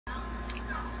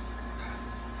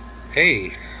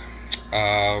Hey,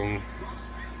 um,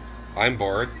 I'm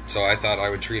bored, so I thought I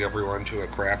would treat everyone to a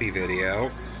crappy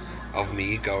video of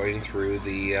me going through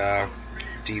the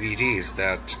DVDs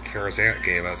that Kara's aunt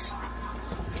gave us.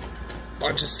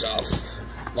 Bunch of stuff.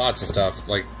 Lots of stuff.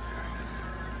 Like,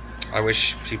 I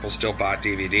wish people still bought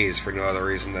DVDs for no other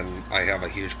reason than I have a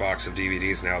huge box of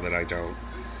DVDs now that I don't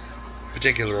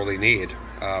particularly need.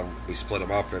 We split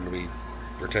them up and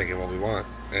we're taking what we want.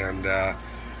 And,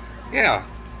 yeah.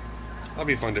 That'll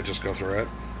be fun to just go through it.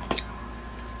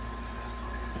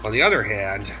 On the other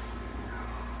hand,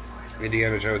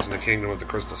 Indiana Jones and the Kingdom of the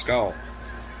Crystal Skull,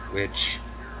 which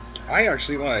I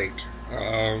actually liked.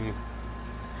 If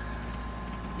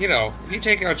you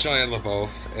take out Shia LaBeouf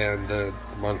and the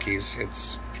monkeys,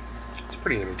 it's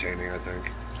pretty entertaining, I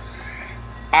think.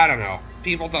 I don't know.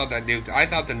 People thought that I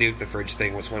thought the Nuke the Fridge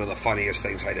thing was one of the funniest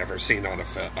things I'd ever seen on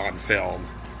film.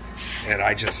 And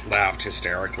I just laughed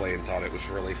hysterically and thought it was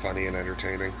really funny and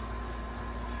entertaining.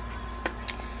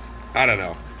 I don't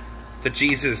know. The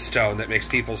Jesus stone that makes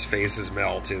people's faces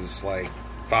melt is, like,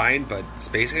 fine, but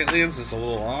Space Aliens is a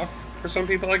little off for some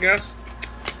people, I guess.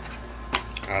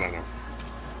 I don't know.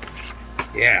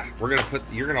 Yeah,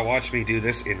 you're gonna watch me do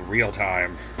this in real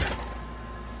time.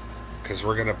 Because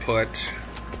we're gonna put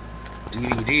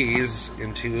DVDs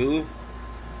into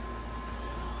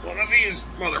one of these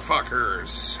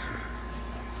motherfuckers.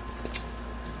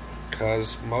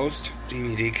 Because most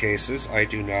DVD cases I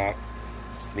do not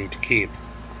need to keep.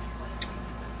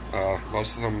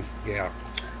 Most of them, yeah.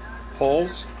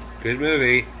 Holes, good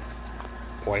movie,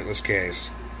 pointless case.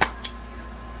 I'll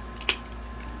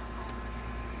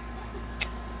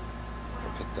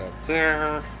put that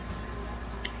there.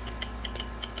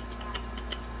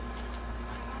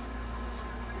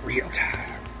 Real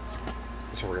time.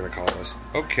 That's what we're gonna call this.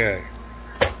 Okay.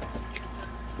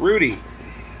 Rudy.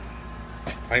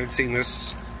 I haven't seen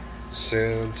this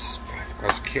since I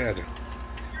was a kid.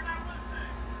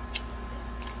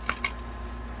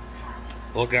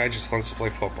 Little guy just wants to play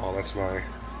football. That's my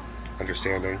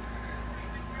understanding.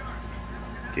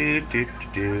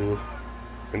 An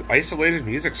isolated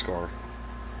music score.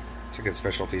 It's a good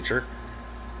special feature.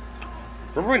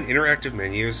 Remember when interactive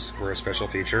menus were a special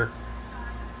feature?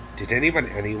 Did anyone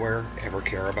anywhere ever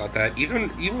care about that? Even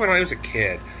when I was a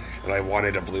kid and I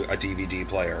wanted a DVD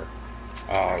player,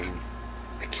 I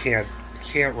can't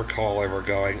recall ever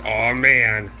going, oh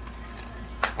man,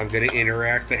 I'm gonna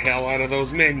interact the hell out of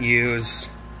those menus.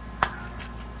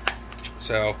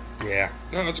 So yeah,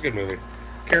 no, it's a good movie.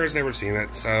 Kara's never seen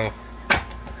it, so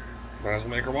might as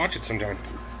well make her watch it sometime.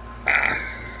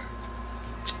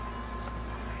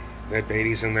 Ned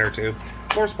Beatty's in there too.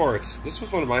 More sports. This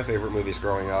was one of my favorite movies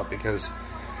growing up because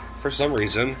for some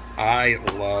reason I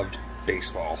loved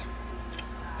baseball.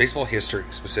 Baseball history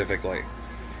specifically.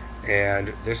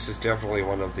 And this is definitely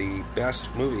one of the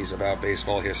best movies about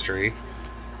baseball history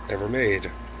ever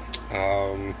made.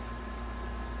 As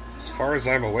far as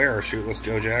I'm aware, Shootless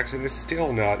Joe Jackson is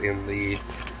still not in the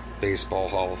Baseball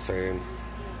Hall of Fame.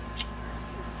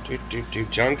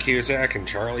 John Cusack and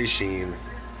Charlie Sheen.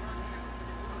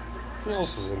 Who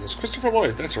else is in this? Christopher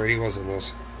Lloyd. That's right, he was in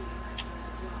this.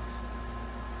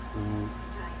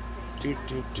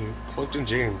 Clifton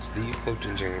James. The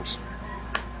Clifton James.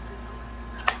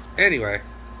 Anyway.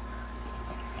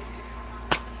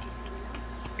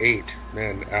 8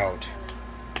 men out.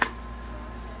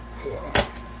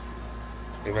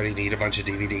 Anybody need a bunch of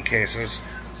DVD cases?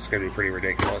 It's gonna be pretty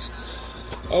ridiculous.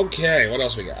 Okay, what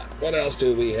else we got? What else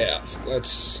do we have?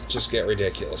 Let's just get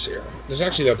ridiculous here. There's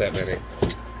actually not that many.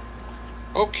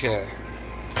 Okay.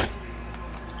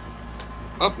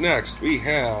 Up next, we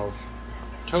have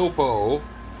Topo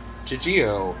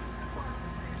Gigio,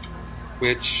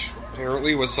 which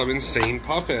apparently was some insane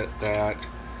puppet that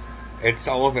Ed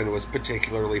Sullivan was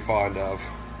particularly fond of.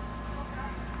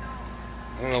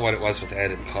 I don't know what it was with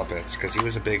Ed and puppets, because he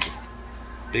was a big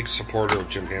supporter of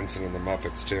Jim Henson and the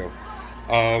Muppets, too.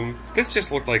 This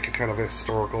just looked like a kind of a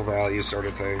historical value sort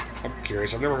of thing. I'm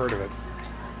curious. I've never heard of it.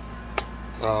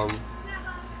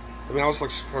 The mouse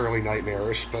looks fairly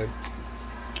nightmarish, but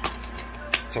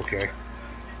it's okay.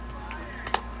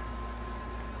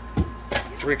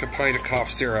 Drink a pint of cough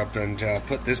syrup and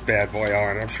put this bad boy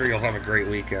on. I'm sure you'll have a great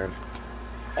weekend.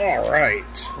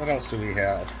 Alright, what else do we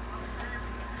have?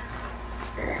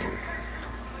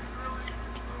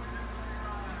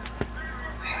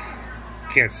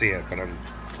 Can't see it, but I'm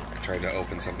trying to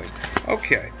open something.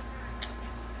 Okay.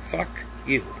 Fuck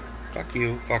you. Fuck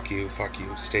you, fuck you, fuck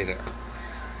you. Stay there.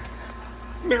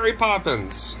 Mary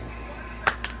Poppins.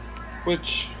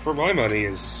 Which, for my money,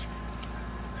 is,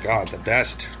 God, the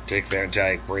best Dick Van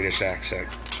Dyke British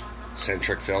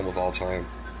accent-centric film of all time.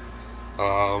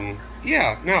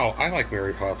 Yeah, no, I like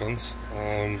Mary Poppins.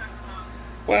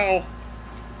 Well,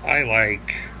 I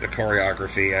like the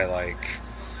choreography. I like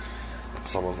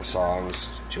some of the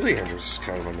songs. Julie Andrews is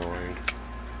kind of annoying.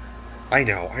 I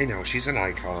know. She's an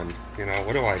icon. You know,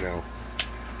 what do I know?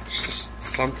 It's just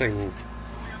something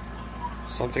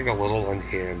a little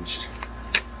unhinged.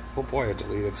 Oh boy, a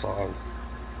deleted song.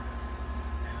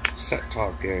 Set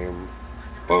Top Game.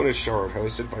 Bonus short,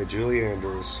 hosted by Julie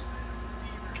Andrews.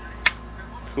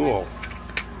 Cool.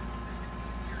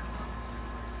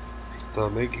 The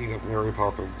Making of Mary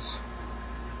Poppins.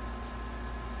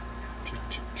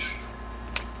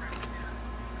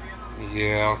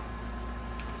 Yeah.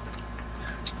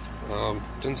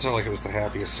 Didn't sound like it was the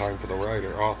happiest time for the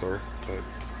author, but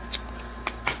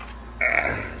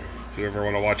if you ever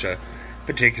want to watch a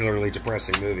particularly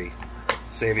depressing movie,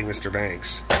 Saving Mr.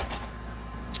 Banks,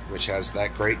 which has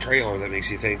that great trailer that makes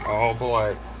you think, oh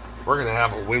boy, we're going to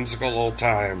have a whimsical old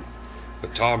time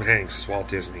with Tom Hanks as Walt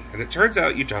Disney. And it turns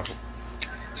out you don't.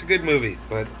 It's a good movie,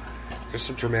 but there's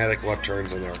some dramatic left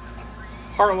turns in there.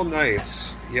 Harlem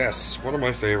Nights. Yes, one of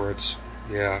my favorites.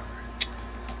 Yeah.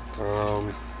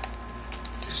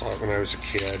 Saw it when I was a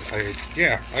kid.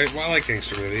 I like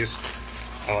gangster movies.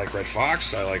 I like Red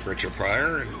Fox. I like Richard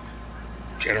Pryor. And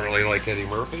generally like Eddie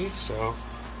Murphy. So,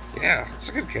 yeah, it's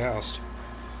a good cast.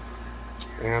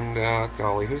 And,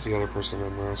 golly, who's the other person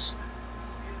in this?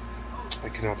 I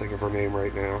cannot think of her name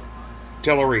right now.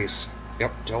 Della Reese.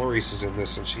 Yep, Della Reese is in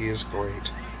this, and she is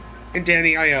great. And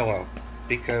Danny Aiello,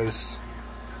 because,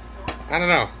 I don't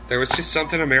know, there was just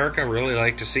something America really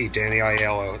liked to see. Danny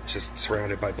Aiello just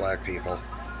surrounded by black people.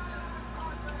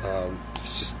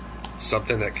 It's just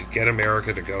something that could get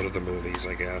America to go to the movies,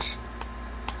 I guess.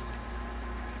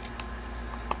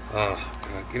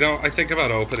 You know, I think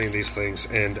about opening these things,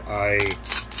 and I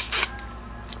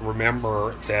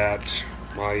remember that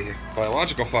my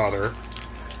biological father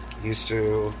used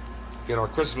to get our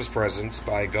Christmas presents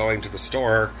by going to the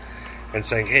store and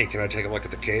saying, hey, can I take a look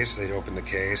at the case? They'd open the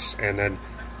case and then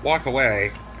walk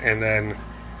away, and then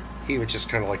he would just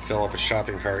kind of like fill up a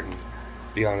shopping cart and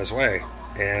be on his way.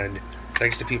 And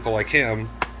thanks to people like him,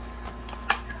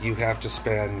 you had to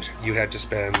spend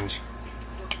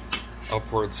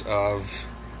upwards of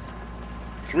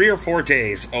 3 or 4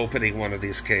 days opening one of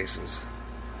these cases.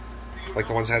 Like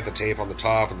the ones that had the tape on the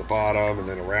top and the bottom and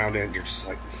then around it, and you're just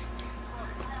like,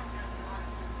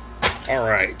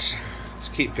 alright, let's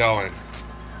keep going.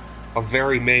 A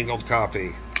very mangled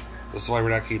copy. This is why we're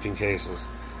not keeping cases.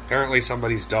 Apparently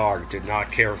somebody's dog did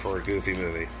not care for a Goofy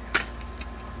movie.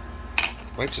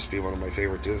 Might just be one of my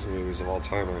favorite Disney movies of all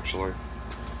time, actually.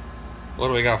 What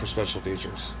do we got for special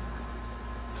features?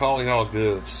 Calling All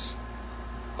Goofs.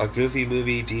 A Goofy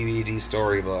movie DVD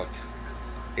storybook.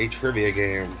 A trivia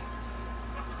game.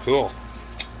 Cool.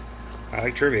 I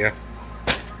like trivia.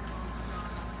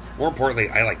 More importantly,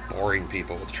 I like boring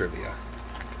people with trivia.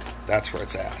 That's where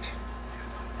it's at.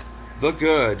 The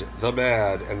Good, the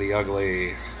Bad, and the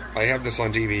Ugly. I have this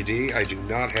on DVD. I do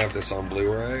not have this on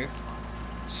Blu-ray.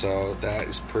 So that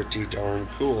is pretty darn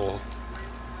cool.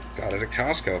 Got it at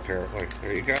Costco, apparently.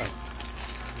 There you go.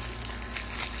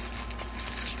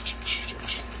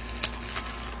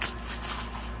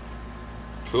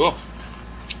 Cool.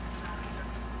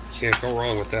 Can't go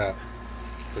wrong with that.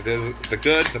 The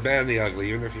Good, the Bad, and the Ugly,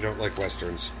 even if you don't like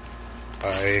Westerns.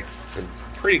 I am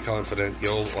pretty confident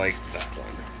you'll like that one.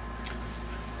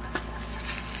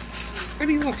 I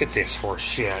mean, look at this horse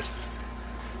shit.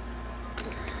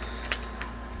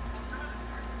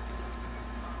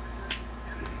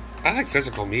 I like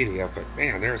physical media, but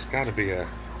man, there's got to be a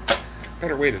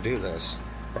better way to do this.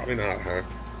 Probably not, huh?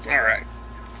 Alright.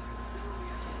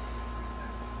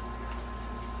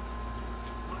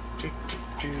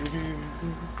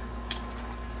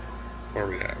 Where are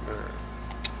we at?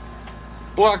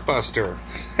 Blockbuster.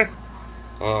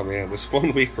 Oh man, this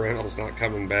 1 week rental's not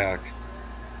coming back.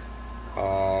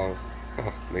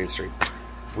 Main Street.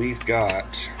 We've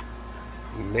got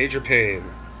Major Payne,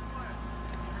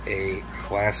 a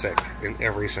classic in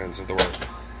every sense of the word.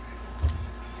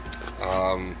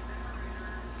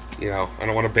 You know, I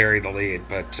don't want to bury the lead,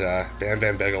 but Bam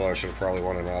Bam Bigelow should have probably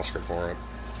won an Oscar for it.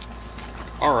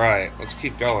 Alright, let's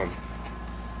keep going.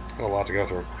 Got a lot to go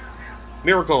through.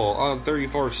 Miracle on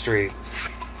 34th Street.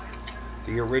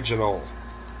 The original.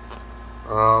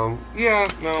 Yeah,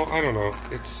 no, I don't know.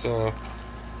 It's one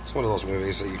of those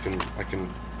movies that I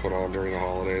can put on during the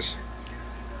holidays.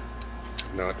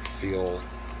 Not feel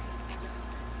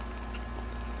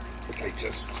like I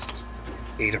just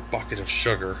ate a bucket of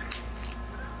sugar.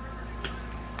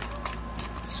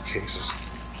 This case is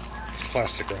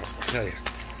plastic wrap, I'll tell you.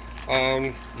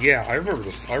 Yeah, I remember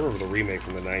this. I remember the remake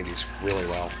from the '90s really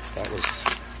well. That was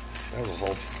a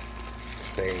whole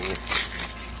thing.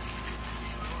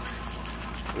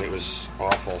 And it was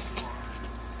awful.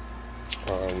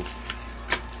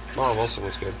 Mara Wilson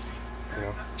was good.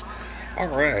 Yeah. All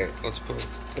right, let's put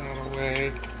that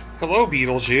away. Hello,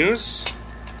 Beetlejuice.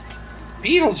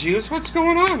 Beetlejuice, what's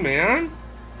going on, man?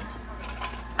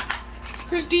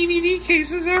 There's DVD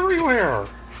cases everywhere.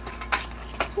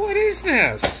 What is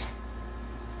this?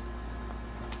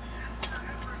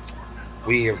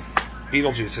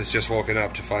 Beetlejuice has just woken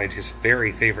up to find his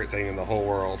very favorite thing in the whole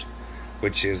world,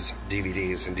 which is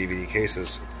DVDs and DVD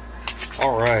cases.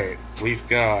 All right, we've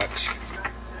got...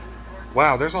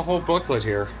 Wow, there's a whole booklet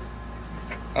here.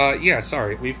 Yeah,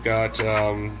 sorry, we've got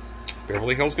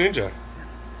Beverly Hills Ninja.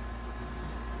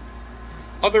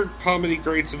 Other comedy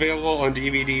greats available on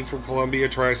DVD from Columbia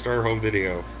TriStar Home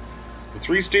Video. The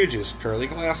Three Stooges, Curly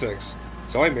Classics.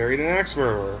 So I Married an Axe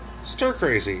Murderer. Stir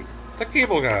Crazy. The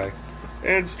Cable Guy.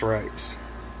 And Stripes.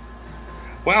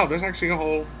 Wow, there's actually a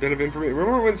whole bit of information.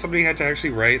 Remember when somebody had to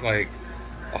actually write, like,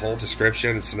 a whole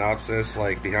description and synopsis,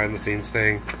 like, behind-the-scenes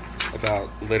thing about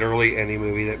literally any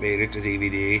movie that made it to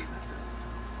DVD?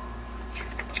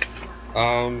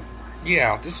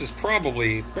 Yeah, this is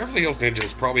probably... Beverly Hills Ninja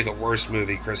is probably the worst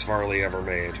movie Chris Farley ever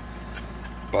made.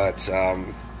 But,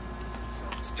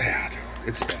 it's bad.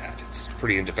 It's bad. It's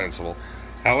pretty indefensible.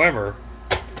 However,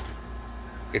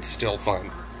 it's still fun.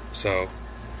 So,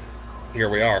 here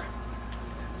we are.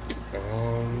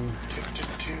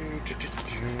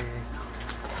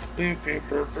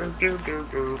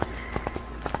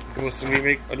 Listen to me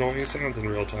make annoying sounds in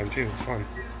real time, too. It's fun.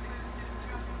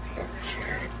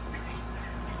 Okay.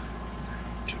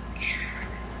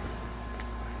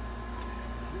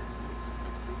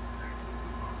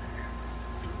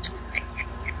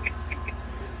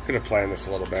 Could have planned this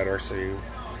a little better so you're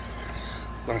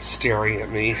not staring at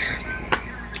me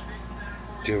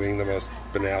doing the most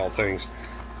banal things.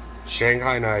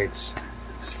 Shanghai Nights.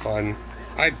 It's fun.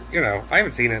 I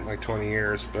haven't seen it in like 20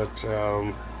 years, but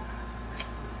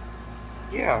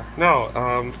yeah,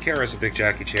 no, Kara's a big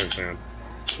Jackie Chan fan,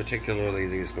 particularly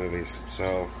these movies.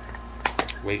 So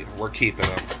we're keeping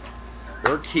them.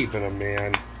 We're keeping them,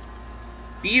 man.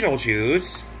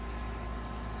 Beetlejuice,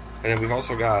 and then we've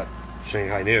also got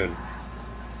Shanghai Noon.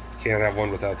 Can't have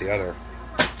one without the other.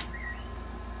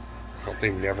 Hope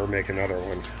they never make another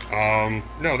one.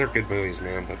 No, they're good movies,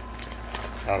 man, but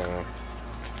I don't know.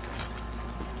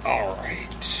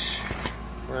 Alright.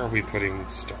 Where are we putting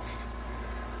stuff?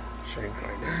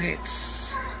 Shanghai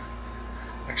Nights.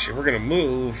 Actually, we're gonna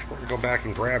move. We're gonna go back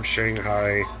and grab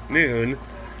Shanghai Noon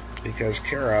because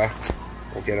Kara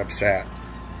will get upset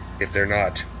if they're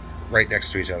not right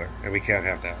next to each other, and we can't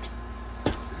have that.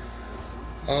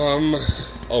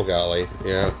 Oh golly,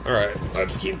 yeah. Alright,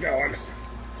 let's keep going.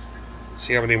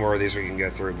 See how many more of these we can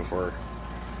get through before...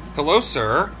 Hello,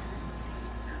 sir.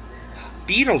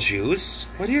 Beetlejuice?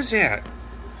 What is that?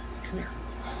 Come here.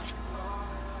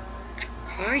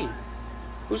 Hi.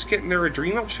 Who's getting their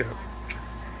adrenal chip?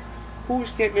 Who's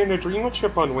getting an adrenal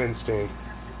chip on Wednesday?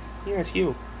 Yeah, it's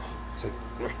you. It's like...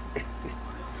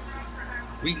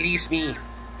 Release me.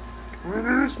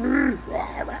 Release me.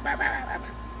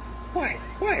 What?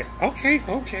 What? Okay.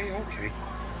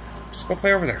 Just go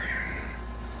play over there.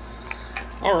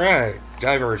 Alright,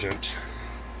 Divergent.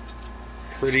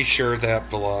 Pretty sure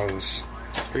that belongs...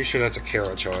 Pretty sure that's a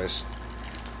Kara choice.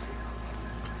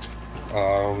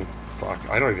 Fuck,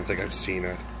 I don't even think I've seen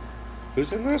it.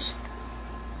 Who's in this?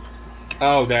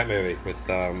 Oh, that movie with,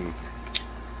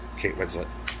 Kate Winslet.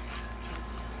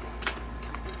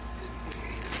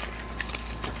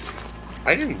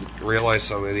 I didn't realize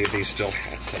so many of these still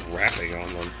had the wrapping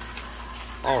on them.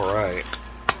 Alright.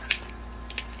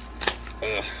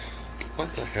 Ugh.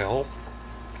 What the hell?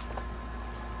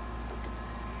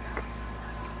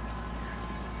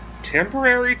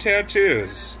 Temporary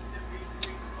tattoos.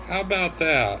 How about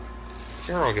that?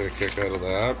 Carol will get a kick out of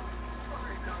that.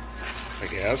 I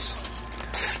guess.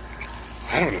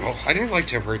 I don't know. I didn't like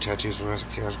temporary tattoos when I was a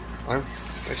kid. I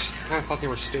thought they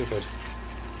were stupid.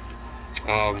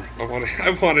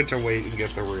 I wanted to wait and get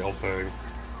the real thing.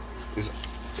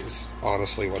 Is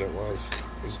honestly what it was.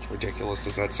 As ridiculous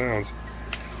as that sounds.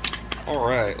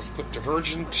 Alright, let's put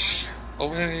Divergent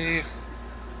away.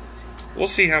 We'll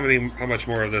see how much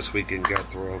more of this we can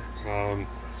get through.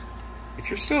 If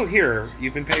you're still here,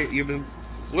 you've been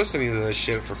listening to this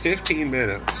shit for 15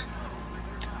 minutes.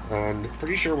 And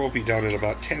pretty sure we'll be done in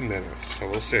about 10 minutes, so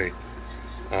we'll see.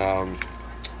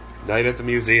 Night at the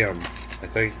Museum. I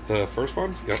think the first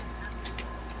one? Yep.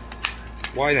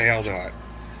 Why the hell not?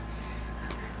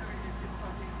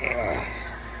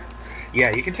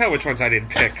 Yeah, you can tell which ones I didn't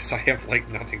pick because I have, like,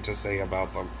 nothing to say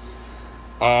about them.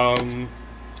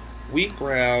 We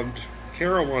grabbed...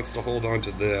 Kara wants to hold on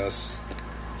to this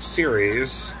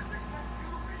series,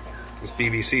 this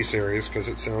BBC series, because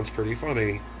it sounds pretty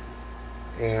funny.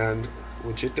 And,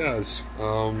 which it does.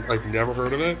 I've never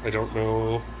heard of it. I don't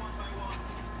know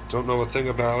a thing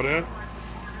about it.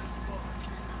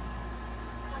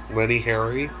 Lenny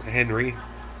Henry.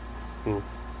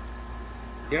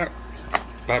 Yeah,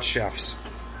 about chefs.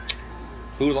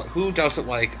 Who doesn't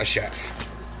like a chef?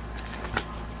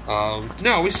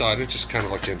 No, we saw it. It just kind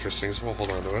of looked interesting, so we'll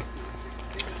hold on to it.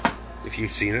 If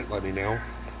you've seen it, let me know.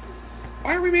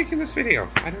 Why are we making this video?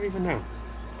 I don't even know.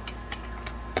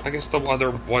 I guess the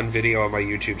other one video on my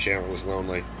YouTube channel was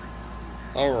lonely.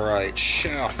 Alright,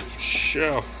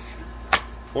 chef.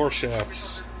 More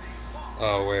chefs.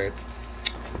 Oh, wait.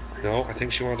 No, I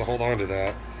think she wanted to hold on to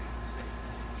that.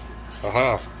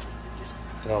 Aha.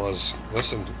 Fellas,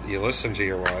 listen. You listen to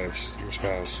your wives, your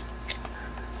spouse.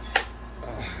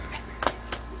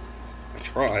 I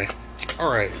try.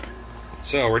 Alright.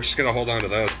 So, we're just gonna hold on to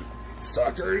those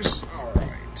suckers.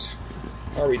 Alright.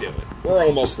 How are we doing? We're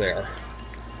almost there.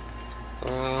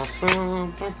 Are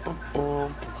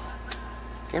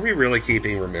we really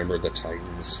keeping Remember the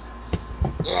Titans?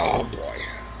 Oh, boy.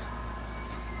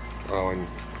 Oh, and...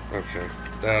 Okay.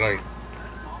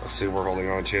 Let's see what we're holding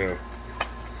on to.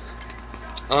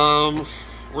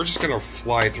 We're just gonna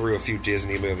fly through a few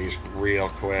Disney movies real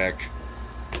quick.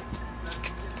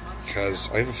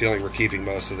 Because I have a feeling we're keeping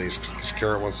most of these. Because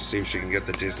Kara wants to see if she can get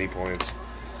the Disney points.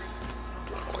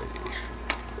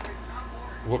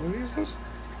 What movie is this?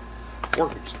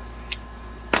 Worms.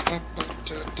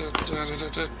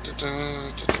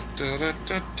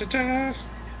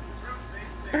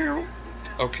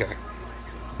 Okay.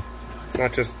 It's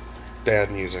not just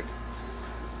bad music.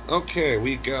 Okay,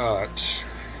 we got...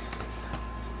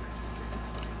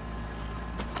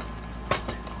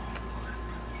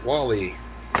 WALL-E.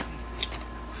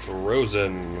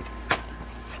 Frozen.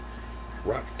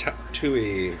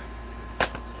 Ratatouille.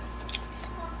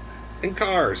 And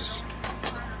Cars.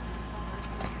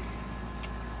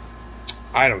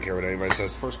 I don't care what anybody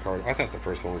says. First card. I thought the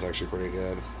first one was actually pretty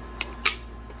good.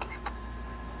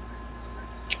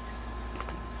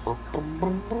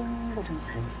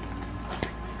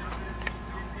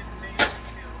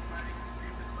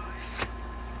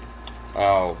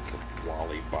 Oh, the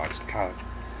WALL-E box. God.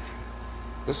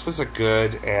 This was a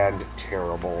good and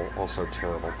terrible, also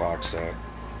terrible box set.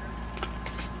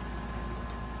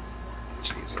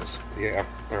 Jesus. Yeah,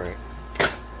 alright.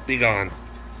 Be gone.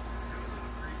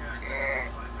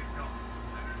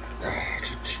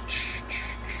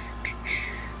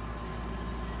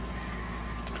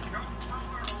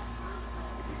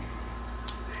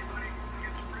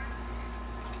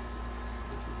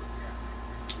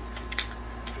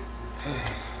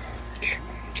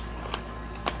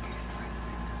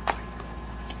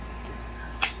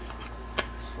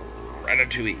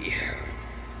 Ratatouille.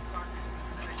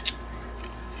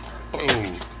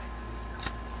 Boom.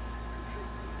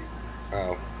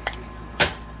 Oh.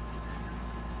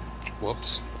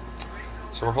 Whoops.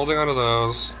 So we're holding on to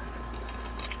those.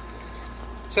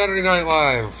 Saturday Night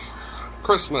Live.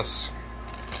 Christmas.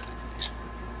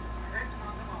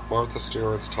 Martha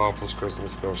Stewart's topless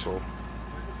Christmas special.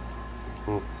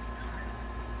 How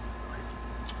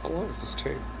long is this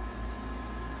tape?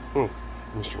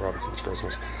 Mr. Robinson's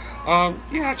Christmas.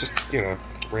 Yeah, just, you know,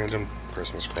 random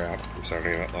Christmas crap from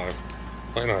Saturday Night Live.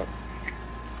 Why not?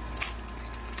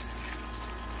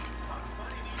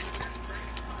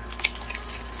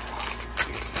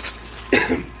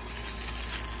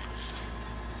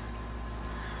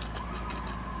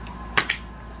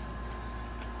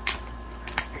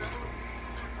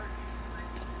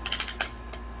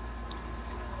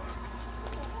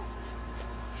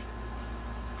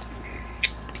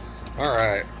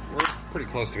 Alright, we're pretty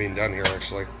close to being done here,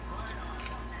 actually.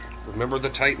 Remember the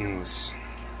Titans.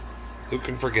 Who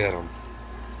can forget them?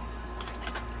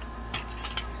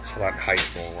 It's a lot in high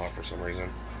school a lot for some reason.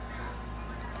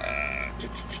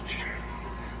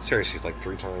 Seriously, like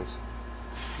 3 times.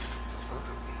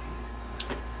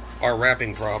 Our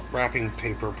wrapping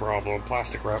paper problem,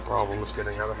 plastic wrap problem is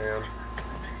getting out of hand.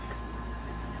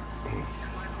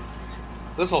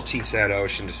 This will teach that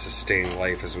ocean to sustain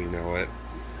life as we know it.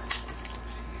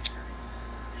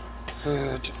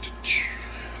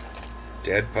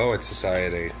 Dead Poet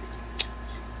Society.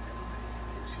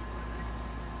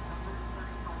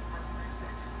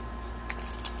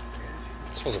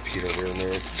 This was a Peter Weir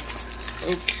move.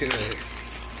 Okay.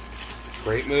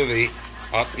 Great movie.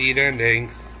 Upbeat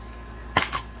ending.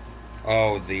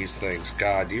 Oh, these things.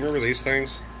 God, do you remember these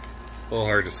things? A little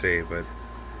hard to see, but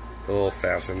the little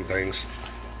fasten things.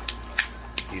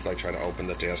 You'd like try to open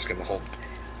the disc and the whole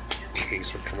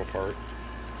case would come apart.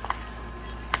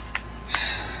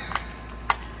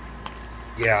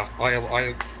 Yeah,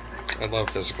 I love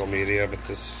physical media, but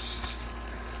this,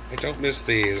 I don't miss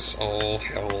these all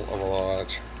hell of a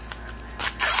lot.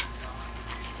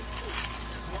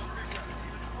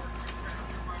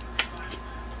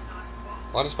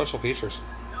 A lot of special features.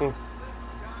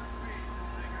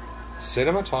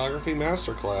 Cinematography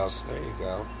Masterclass. There you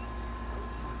go.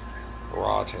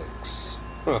 Erotics.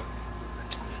 Huh.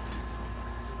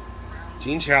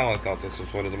 Gene Shalit thought this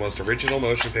was one of the most original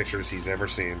motion pictures he's ever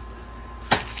seen.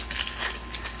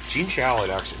 Gene Shalit,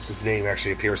 actually, his name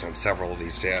actually appears on several of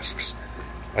these discs.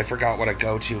 I forgot what a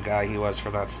go-to guy he was for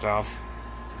that stuff.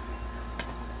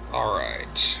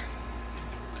 Alright.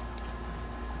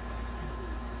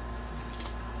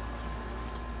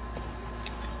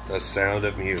 The Sound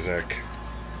of Music.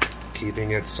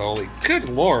 Keeping it solely... Good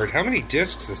lord, how many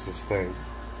discs is this thing?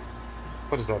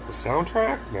 What is that, the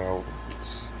soundtrack? No,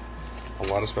 it's a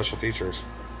lot of special features.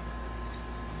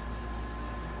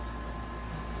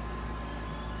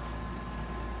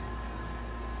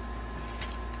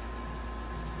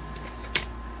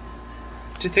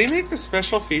 Did they make the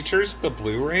special features the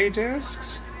Blu-ray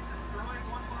discs?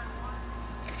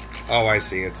 Oh, I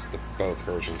see. It's the both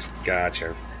versions.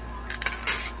 Gotcha.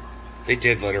 They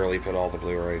did literally put all the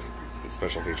Blu-ray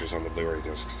special features on the Blu-ray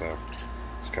discs, though.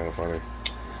 It's kind of funny.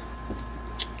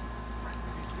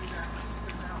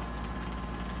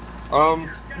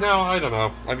 No, I don't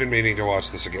know. I've been meaning to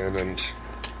watch this again, and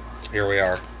here we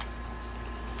are.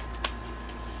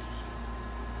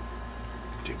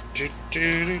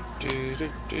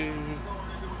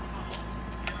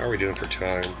 How are we doing for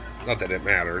time? Not that it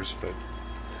matters, but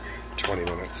 20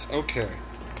 minutes. Okay.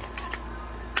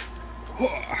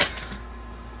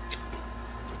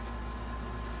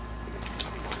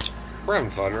 We're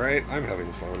having fun, right? I'm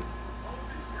having fun.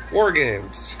 War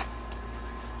Games.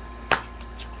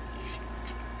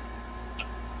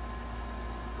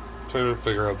 Trying to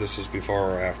figure out if this is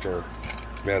before or after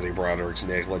Matthew Broderick's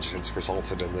negligence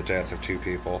resulted in the death of 2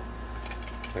 people.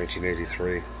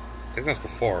 1983. I think that's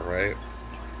before, right?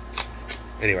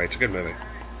 Anyway, it's a good movie.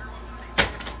 You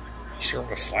sure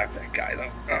want to slap that guy,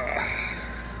 though.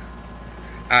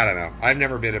 I don't know. I've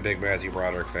never been a big Matthew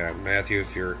Broderick fan. Matthew,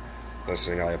 if you're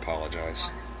listening, I apologize.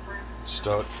 Just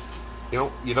don't.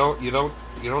 You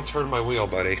don't turn my wheel,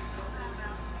 buddy.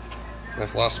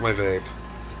 I've lost my vape.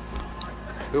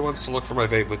 Who wants to look for my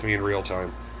vape with me in real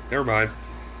time? Never mind.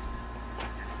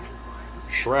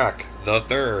 Shrek the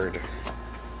Third.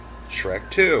 Shrek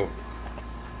 2.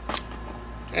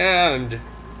 And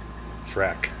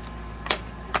Shrek.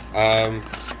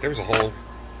 There was a whole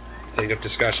point of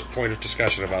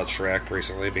discussion about Shrek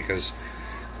recently because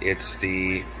it's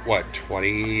the,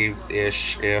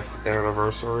 20-ish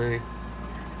anniversary?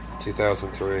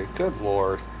 2003. Good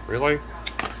lord. Really?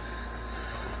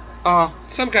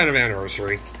 Some kind of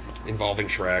anniversary involving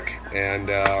Shrek, and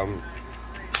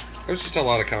there's just a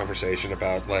lot of conversation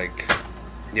about,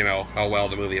 how well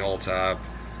the movie holds up.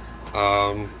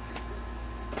 I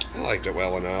liked it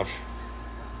well enough.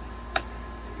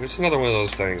 It's another one of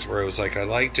those things where it was like I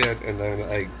liked it, and then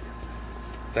I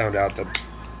found out that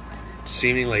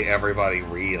seemingly everybody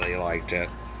really liked it.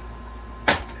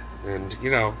 And,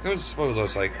 it was one of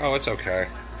those oh, it's okay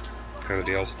kind of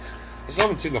deals. I still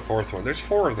haven't seen the 4th one. There's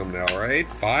 4 of them now, right?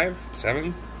 5?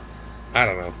 7? I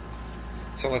don't know.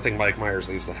 It's the only thing Mike Myers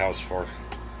leaves the house for.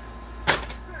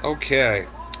 Okay.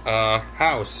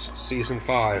 House, Season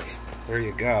 5. There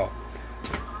you go.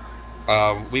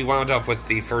 We wound up with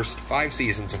the first 5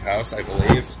 seasons of House, I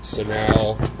believe. So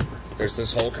now there's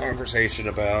this whole conversation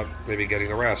about maybe getting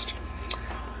the rest.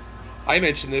 I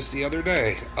mentioned this the other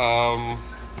day.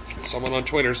 Someone on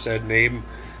Twitter said, name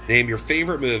your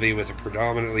favorite movie with a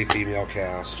predominantly female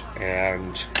cast,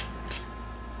 and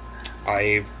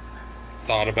I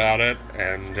thought about it,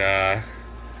 and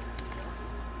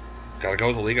gotta go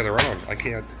with The League of Their Own. I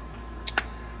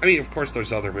mean, of course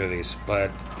there's other movies,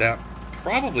 but that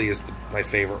probably is my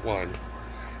favorite one.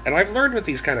 And I've learned with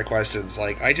these kind of questions,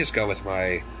 I just go with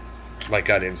my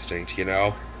gut instinct,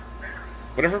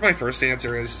 Whatever my first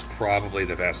answer is probably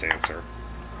the best answer.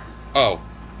 Oh,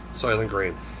 Soylent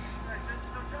Green.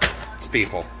 It's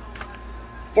people.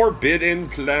 Forbidden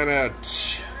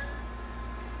Planet.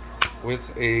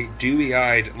 With a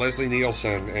dewy-eyed Leslie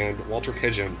Nielsen and Walter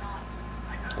Pidgeon.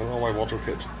 I don't know why Walter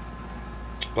Pidgeon.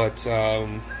 But,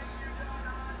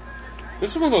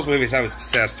 this is one of those movies I was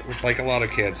obsessed with, like a lot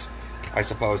of kids, I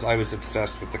suppose. I was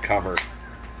obsessed with the cover,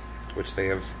 which they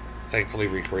have thankfully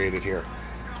recreated here.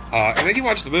 And then you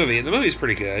watch the movie, and the movie's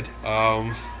pretty good.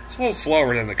 It's a little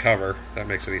slower than the cover, if that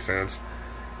makes any sense.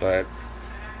 But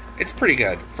it's pretty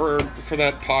good for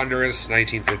that ponderous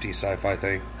 1950s sci-fi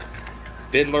thing.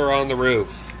 Fiddler on the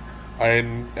Roof.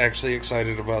 I'm actually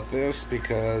excited about this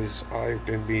because I've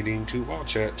been meaning to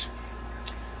watch it.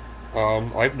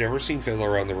 I've never seen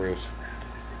Fiddler on the Roof.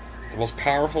 The most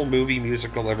powerful movie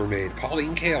musical ever made.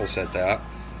 Pauline Kael said that.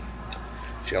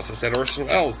 She also said Orson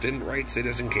Welles didn't write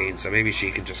Citizen Kane, so maybe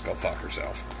she can just go fuck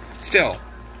herself. Still,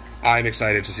 I'm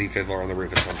excited to see Fiddler on the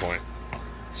Roof at some point.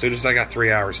 As soon as I got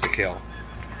 3 hours to kill.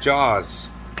 Jaws.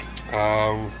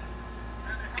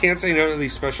 Can't say no to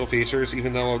these special features,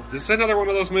 even though this is another one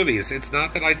of those movies. It's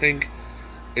not that I think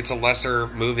it's a lesser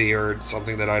movie or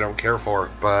something that I don't care for,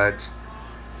 but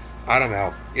I don't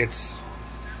know. It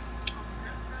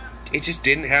just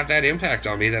didn't have that impact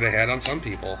on me that it had on some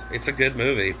people. It's a good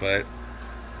movie, but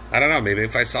I don't know. Maybe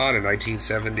if I saw it in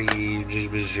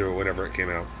 1970 or whatever it came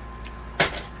out.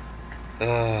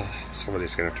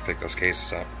 Somebody's gonna have to pick those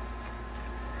cases up.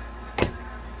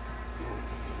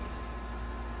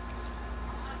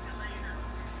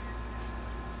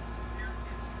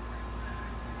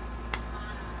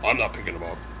 I'm not picking them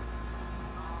up.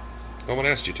 No one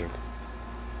asked you to.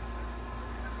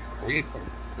 Are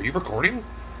you recording?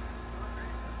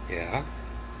 Yeah.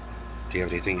 Do you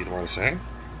have anything you'd want to say?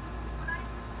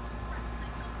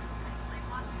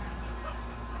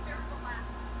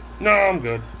 No, I'm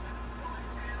good.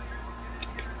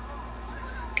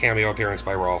 Cameo appearance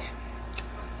by Rolf.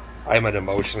 I'm an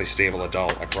emotionally stable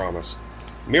adult, I promise.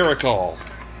 Miracle.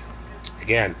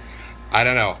 Again, I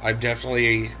don't know. I'm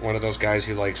definitely one of those guys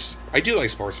who likes... I do like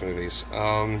sports movies.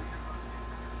 I'm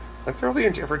fairly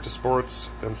indifferent to sports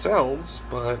themselves,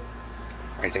 but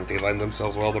I think they lend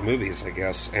themselves well to movies, I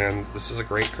guess. And this is a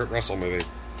great Kurt Russell movie.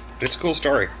 It's a cool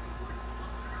story.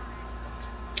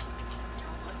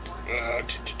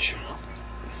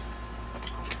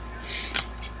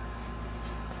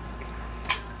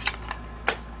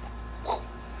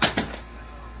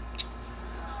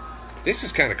 This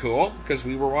is kind of cool, because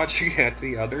we were watching it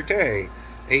the other day.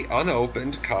 A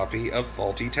unopened copy of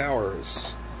Fawlty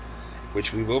Towers,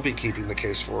 which we will be keeping the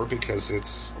case for, because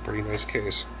it's a pretty nice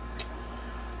case.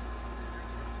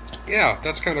 Yeah,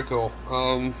 that's kind of cool.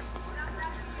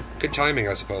 Good timing,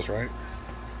 I suppose, right?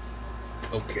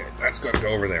 Okay, let's go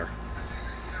over there.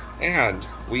 And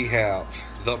we have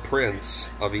The Prince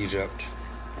of Egypt.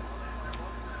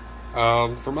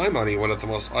 For my money, one of the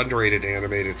most underrated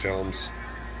animated films.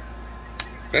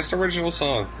 Best original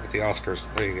song at the Oscars.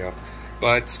 There you go.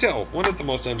 But still, one of the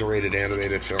most underrated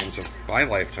animated films of my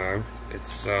lifetime.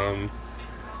 It's,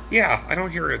 yeah, I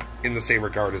don't hear it in the same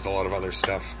regard as a lot of other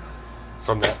stuff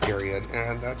from that period,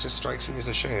 and that just strikes me as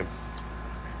a shame.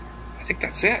 I think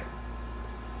that's it.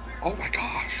 Oh my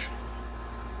gosh.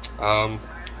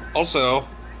 Also,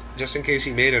 just in case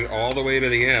you made it all the way to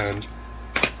the end,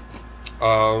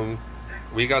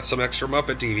 we got some extra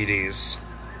Muppet DVDs.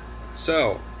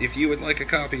 So, if you would like a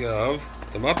copy of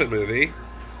The Muppet Movie,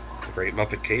 The Great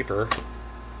Muppet Caper,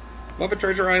 Muppet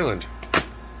Treasure Island,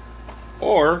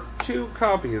 or 2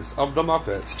 copies of The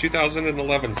Muppets,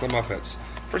 2011's The Muppets,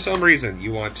 for some reason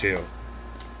you want to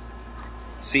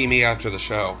see me after the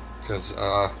show, because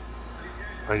I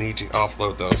need to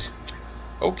offload those.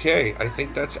 Okay, I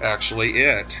think that's actually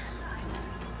it.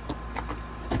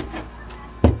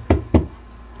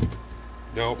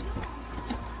 Nope.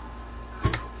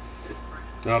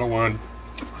 Not a one.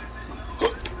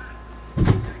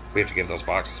 We have to give those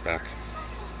boxes back.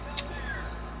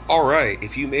 Alright,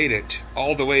 if you made it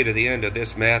all the way to the end of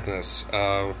this madness,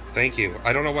 thank you.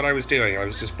 I don't know what I was doing, I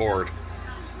was just bored.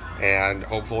 And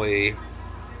hopefully,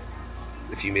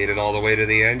 if you made it all the way to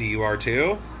the end, you are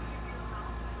too.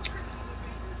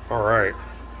 Alright.